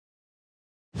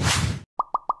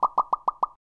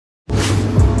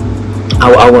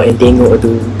awak-awak yang tengok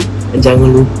tu, jangan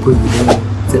lupa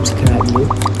subscribe ya.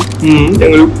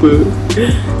 Jangan lupa.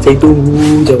 Saya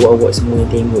tunggu je awak semua yang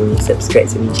tengok ni subscribe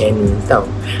sini channel tau.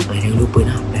 Jangan lupa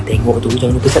dah tengok tu,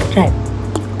 jangan lupa subscribe.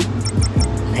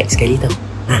 Like sekali tau.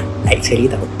 Like sekali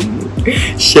tau.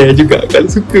 Share juga kalau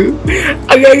suka.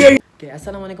 Agak-agak. Okay,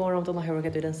 Assalamualaikum warahmatullahi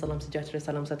wabarakatuh dan salam sejahtera,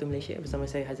 salam satu Malaysia. Bersama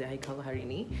saya Haziq Haiqal hari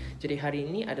ini. Jadi hari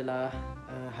ini adalah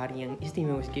hari yang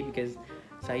istimewa sikit because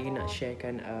saya nak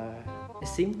sharekan a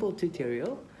simple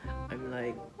tutorial. I'm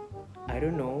like, I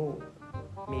don't know,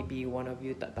 maybe one of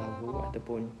you tak tahu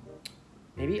ataupun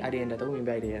maybe ada yang dah tahu,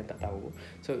 maybe ada yang tak tahu.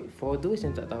 So for those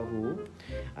yang tak tahu,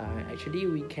 actually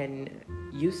we can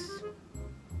use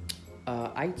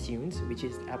iTunes, which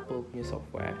is Apple punya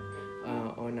software,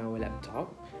 on our laptop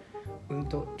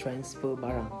untuk transfer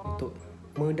barang, untuk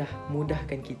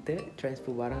mudahkan kita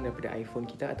transfer barang daripada iPhone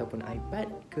kita ataupun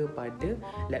iPad kepada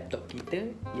laptop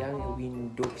kita yang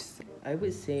Windows. I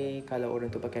would say kalau orang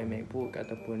tu pakai MacBook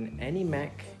ataupun any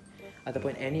Mac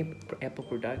ataupun any Apple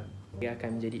product, dia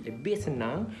akan menjadi lebih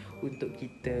senang untuk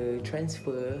kita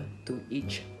transfer to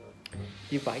each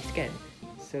device kan.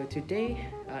 So today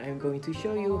I'm going to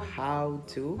show you how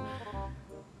to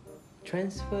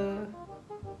transfer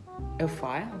a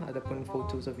file ataupun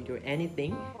photos or video,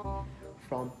 anything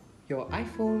from your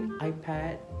iPhone,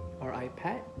 iPad or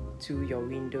iPad to your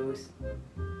Windows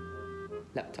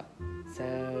laptop. So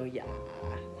yeah,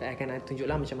 saya akan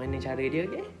tunjuklah macam mana cara dia,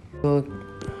 okay?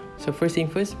 So first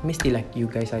thing first, mestilah you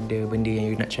guys ada benda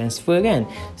yang you nak transfer kan.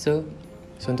 So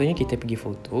contohnya kita pergi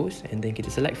photos and then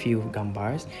kita select few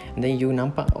gambars and then you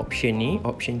nampak option ni,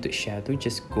 option untuk share tu,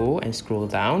 just go and scroll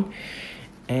down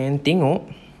and tengok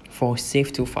for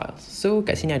save to files. So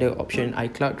kat sini ada option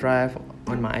iCloud Drive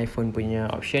on my iPhone punya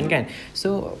option kan.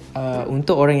 So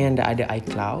untuk orang yang dah ada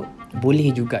iCloud,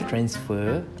 boleh juga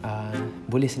transfer,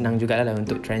 boleh senang jugalah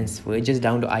untuk transfer. Just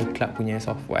download iCloud punya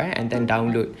software and then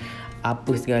download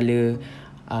apa segala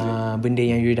benda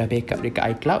yang you dah backup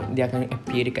dekat iCloud, dia akan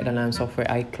appear dekat dalam software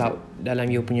iCloud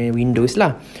dalam you punya Windows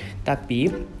lah.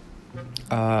 Tapi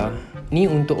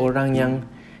ni untuk orang yang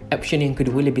option yang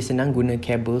kedua lebih senang, guna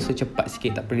kabel, so cepat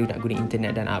sikit, tak perlu nak guna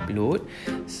internet dan upload,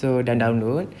 so dan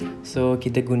download. So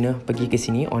kita guna pergi ke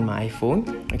sini on my iPhone.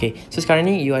 Okay, so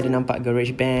sekarang ni you ada nampak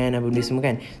GarageBand apa benda semua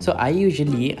kan. So I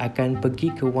usually akan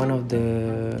pergi ke one of the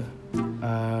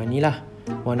ni lah,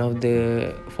 one of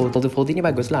the folder ni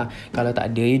bagus lah. Kalau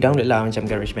tak ada, you download lah macam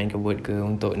GarageBand ke Word ke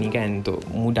untuk ni kan, untuk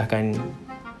mudahkan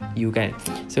you kan.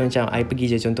 So macam I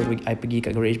pergi je, contoh I pergi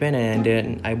kat GarageBand and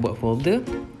then I buat folder.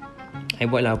 I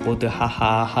buatlah folder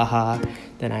haha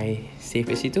dan I save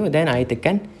kat situ, then I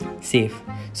tekan save.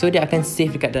 So dia akan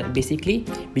save dekat, basically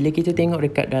bila kita tengok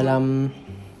dekat dalam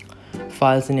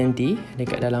files nanti,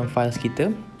 dekat dalam files kita,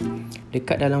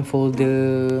 dekat dalam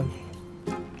folder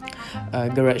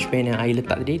GarageBand yang I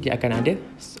letak tadi, dia akan ada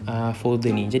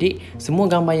folder ni. Jadi semua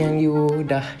gambar yang you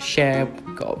dah share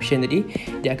ke option tadi,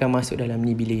 dia akan masuk dalam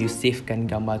ni bila you savekan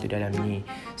gambar tu dalam ni.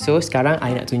 So sekarang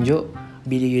I nak tunjuk,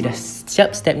 bila you dah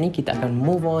siap step ni, kita akan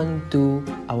move on to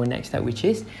our next step, which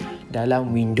is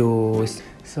dalam Windows.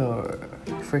 So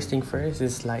first thing first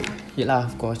is like, yelah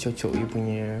of course cocok you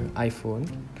punya iPhone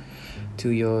to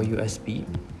your USB.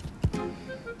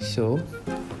 So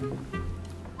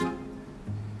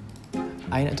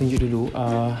I nak tunjuk dulu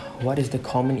what is the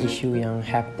common issue yang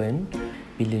happen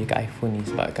bila dekat iPhone ni.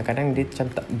 Sebab kadang-kadang dia macam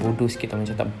tak bodoh sikit,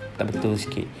 macam tak betul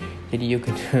sikit. Jadi you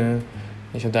kena,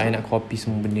 contoh I nak copy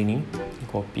semua benda ni,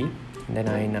 copy dan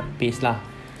I nak paste lah.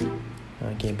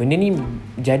 Okay, benda ni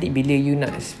jadi bila you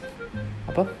nak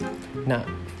nak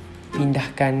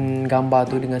pindahkan gambar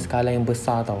tu dengan skala yang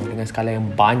besar tau, dengan skala yang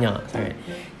banyak sangat.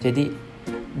 Jadi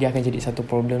dia akan jadi satu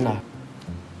problem lah.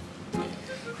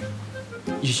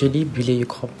 Usually bila you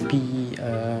copy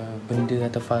benda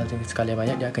atau file dengan skala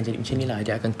banyak, dia akan jadi macam ni lah.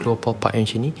 Dia akan keluar pop-up yang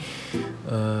macam ni.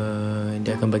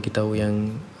 Dia akan bagi tahu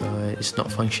yang it's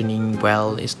not functioning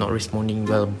well, it's not responding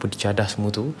well, berjadah semua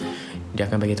tu. Dia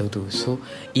akan bagi tahu tu. So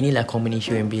inilah common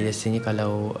issue yang biasanya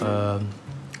kalau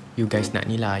you guys nak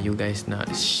ni lah, you guys nak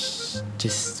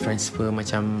just transfer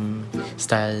macam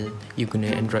style you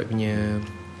guna Android punya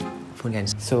phone kan.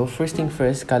 So first thing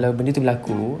first, kalau benda tu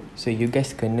berlaku, so you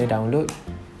guys kena download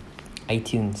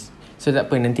iTunes. So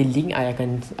tak apa, nanti link I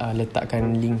akan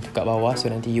letakkan link tu kat bawah. So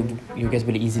nanti you guys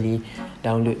boleh easily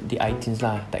download di iTunes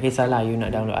lah. Tak kisahlah you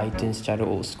nak download iTunes secara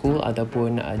old school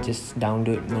ataupun just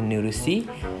download menerusi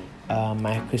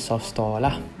Microsoft Store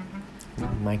lah.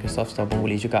 Microsoft Store pun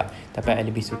boleh juga, tapi I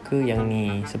lebih suka yang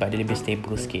ni sebab dia lebih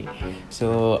stable sikit.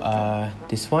 So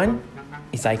this one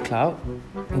is iCloud.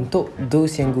 Untuk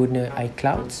those yang guna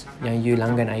iClouds, yang you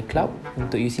langgan iCloud,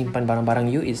 untuk you simpan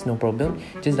barang-barang you, it's no problem.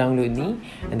 Just download ni,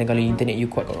 and then kalau internet you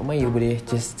kuat kat rumah, you boleh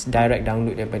just direct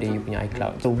download daripada you punya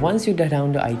iCloud. So once you dah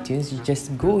download iTunes, you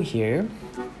just go here.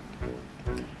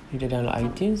 You dah download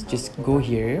iTunes, just go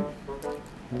here.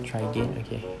 Try again.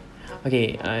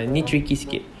 Okay, ni tricky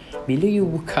sikit. Bila you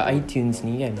buka iTunes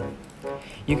ni kan,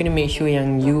 you kena make sure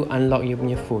yang you unlock you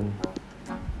punya phone.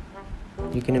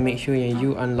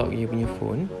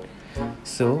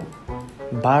 So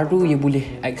baru you boleh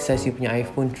access you punya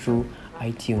iPhone through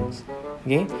iTunes.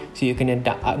 Okay, so you kena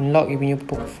unlock you punya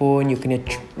phone. You kena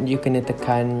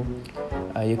tekan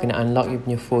you kena unlock you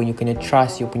punya phone. You kena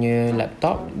trust you punya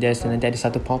laptop. Nanti ada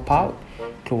satu pop out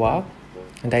keluar,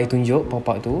 nanti I tunjuk pop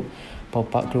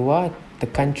out keluar.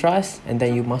 Tekan trust, and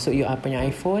then you masuk you punya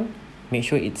iPhone. Make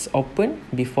sure it's open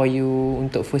before you,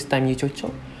 untuk first time you cocok.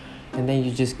 And then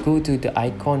you just go to the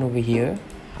icon over here,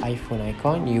 iPhone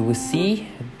icon. You will see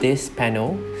this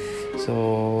panel.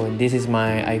 So this is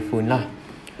my iPhone lah.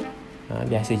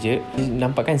 Biasa je.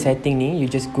 Nampak kan setting ni, you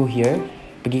just go here,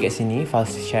 pergi kat sini, file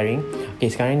sharing.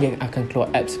 Okay, sekarang dia akan keluar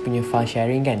apps punya file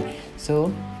sharing kan. So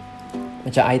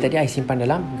macam tadi I simpan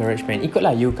dalam GarageBand.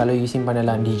 Ikutlah you, kalau you simpan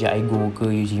dalam DJI Go ke,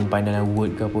 you simpan dalam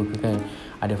Word ke apa ke kan,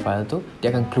 ada file tu,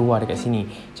 dia akan keluar dekat sini.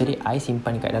 Jadi I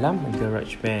simpan dekat dalam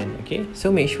GarageBand. Okay,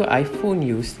 so make sure iPhone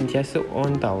you sentiasa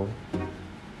on tau,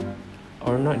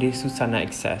 or not dia susah nak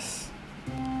access.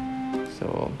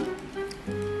 So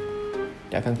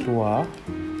dia akan keluar.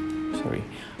 Sorry.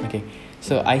 Okay,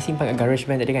 so I simpan kat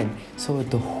GarageBand tadi kan. So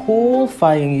the whole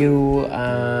file yang you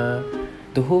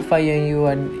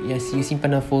you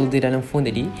simpan dalam folder dalam phone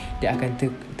tadi, dia akan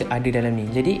ada dalam ni.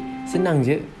 Jadi senang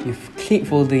je, you klik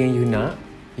folder yang you nak,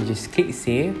 you just click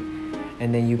save,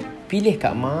 and then you pilih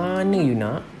kat mana you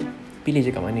nak,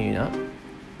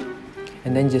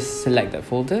 and then just select that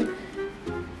folder.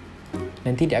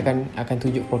 Nanti dia akan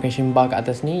tunjuk progression bar kat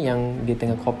atas ni yang dia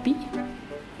tengah copy.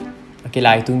 Okay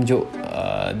lah, I tunjuk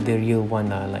the real one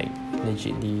lah, like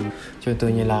legit di.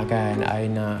 Contohnya lah kan,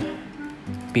 I nak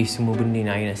paste semua benda ni,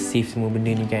 I nak save semua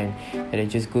benda ni kan, and I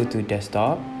just go to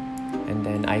desktop, and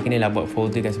then I kena lah buat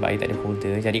folder kan, sebab I tak ada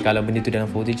folder. Jadi kalau benda tu dalam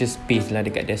folder, just paste lah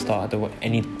dekat desktop atau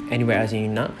anywhere else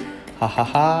yang you nak.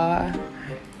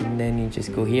 And then you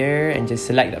just go here and just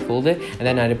select that folder, and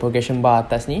then ada progression bar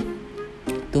atas ni.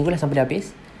 Tunggulah sampai dah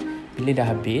habis. Bila dah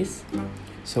habis,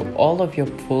 so all of your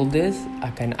folders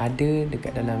akan ada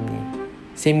dekat dalam ni.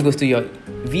 Same goes to your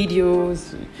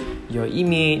videos, your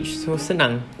image. So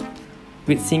senang,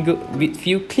 with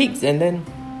few clicks, and then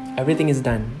everything is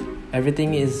done.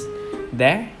 Everything is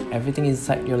there. Everything is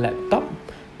inside your laptop,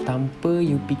 tanpa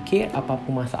you fikir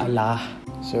apa-apa masalah.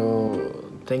 So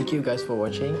thank you guys for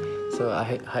watching. So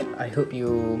I hope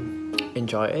you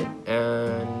enjoy it,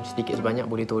 and sedikit sebanyak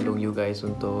boleh tolong you guys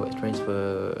untuk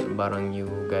transfer barang you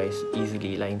guys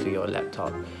easily lah into your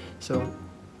laptop. So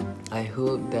I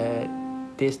hope that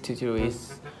this tutorial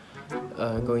is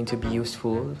going to be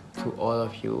useful to all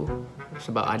of you,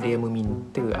 sebab ada yang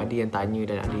meminta, ada yang tanya,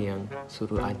 dan ada yang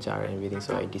suruh ajar and everything.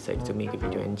 So I decided to make a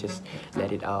video and just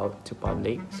let it out to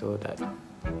public so that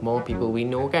more people we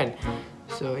know kan.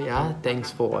 So yeah, thanks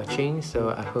for watching.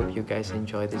 So I hope you guys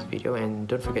enjoy this video, and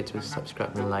don't forget to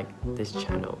subscribe and like this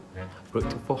channel. Road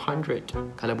to 400,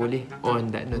 kalau boleh on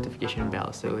that notification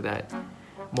bell so that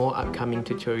more upcoming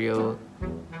tutorial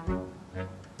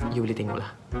you boleh tengok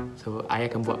lah. So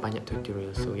I akan buat banyak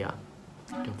tutorial. So yeah,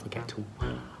 don't forget to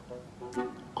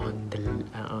on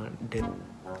the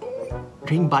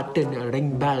ring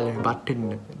bell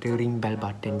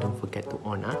button. Don't forget to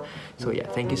on. So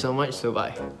yeah, thank you so much. So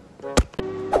bye.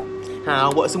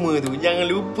 Awak semua tu jangan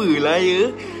lupa lah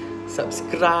ya,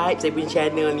 subscribe saya punya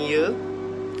channel ni ya.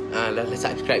 Lah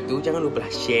subscribe tu jangan lupa lah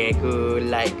share ke,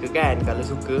 like ke kan kalau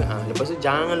suka. Lepas tu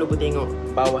jangan lupa tengok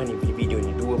bawah ni video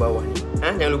ni, dua bawah ni.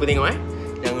 Jangan lupa tengok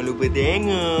Jangan lupa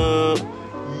tengok.